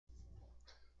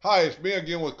Hi, it's me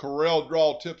again with Corel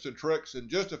Draw Tips and Tricks. And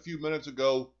just a few minutes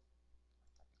ago,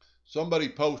 somebody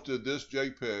posted this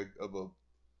JPEG of a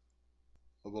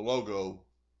logo.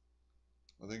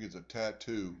 I think it's a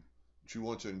tattoo. She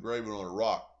wants to engrave it on a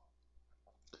rock.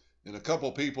 And a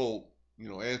couple people,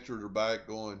 answered her back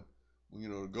going,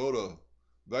 go to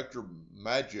Vector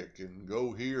Magic and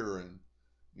go here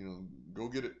and, go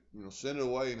get it, send it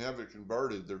away and have it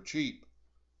converted. They're cheap.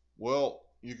 Well,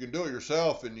 you can do it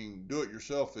yourself, and you can do it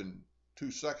yourself in 2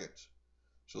 seconds.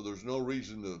 So there's no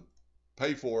reason to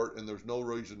pay for it, and there's no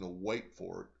reason to wait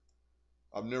for it.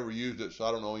 I've never used it, so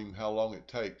I don't know even how long it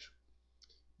takes.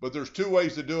 But there's two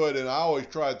ways to do it, and I always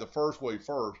try it the first way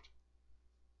first.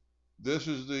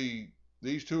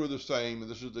 These two are the same, and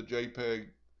this is the JPEG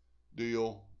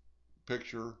deal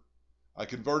picture. I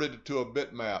converted it to a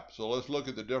bitmap, so let's look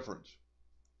at the difference.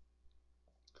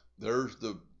 There's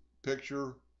the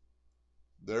picture.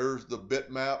 There's the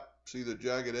bitmap. See the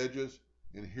jagged edges?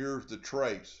 And here's the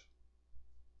trace.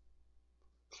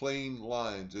 Clean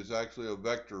lines. It's actually a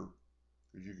vector,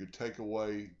 because you could take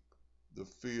away the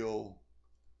fill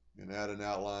and add an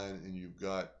outline, and you've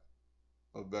got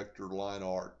a vector line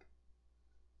art.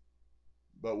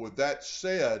 But with that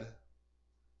said,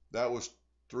 that was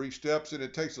 3 steps, and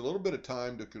it takes a little bit of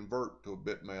time to convert to a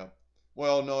bitmap.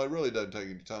 Well, no, it really doesn't take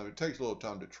any time. It takes a little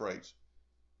time to trace.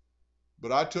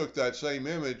 But I took that same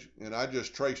image and I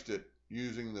just traced it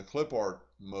using the clip art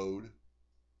mode.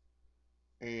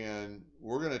 And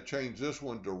we're going to change this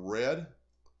one to red,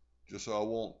 just so I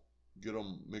won't get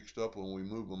them mixed up when we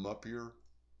move them up here.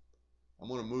 I'm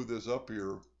going to move this up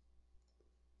here,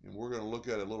 and we're going to look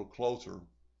at it a little closer.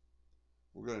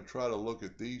 We're going to try to look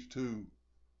at these two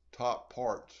top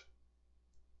parts.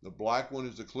 The black one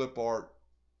is the clip art.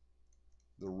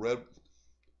 The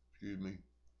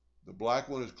black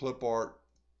one is clip art.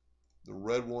 The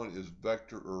red one is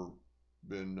vector, or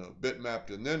been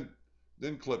bitmapped, and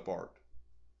then clip art.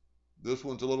 This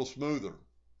one's a little smoother.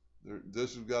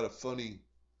 This has got a funny,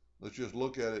 let's just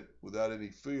look at it without any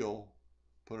feel,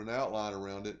 put an outline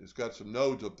around it. It's got some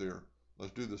nodes up there.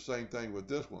 Let's do the same thing with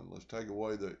this one. Let's take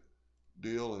away the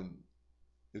deal, and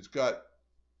it's got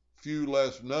few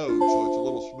less nodes, so it's a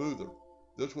little smoother.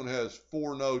 This one has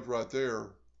 4 nodes right there.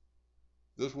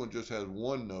 This one just has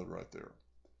 1 node right there.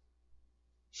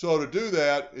 So to do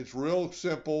that, it's real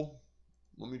simple.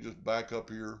 Let me just back up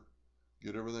here,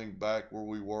 get everything back where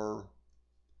we were.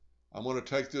 I'm going to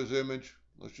take this image.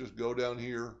 Let's just go down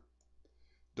here.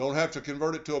 Don't have to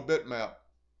convert it to a bitmap.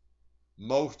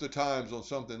 Most of the times on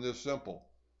something this simple,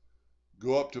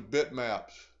 go up to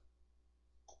bitmaps,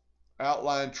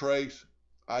 outline trace.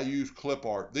 I use clip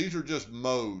art. These are just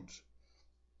modes,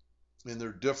 and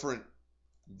they're different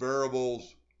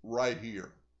variables right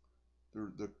here.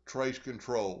 They're the trace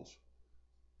controls.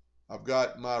 I've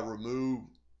got my remove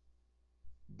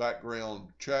background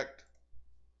checked.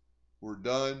 We're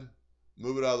done.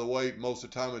 Move it out of the way. Most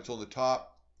of the time it's on the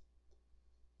top.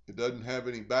 It doesn't have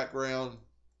any background,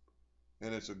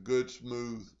 and it's a good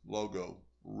smooth logo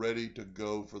ready to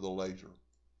go for the laser.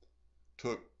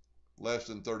 Took less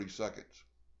than 30 seconds.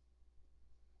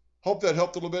 Hope that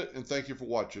helped a little bit, and thank you for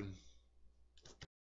watching.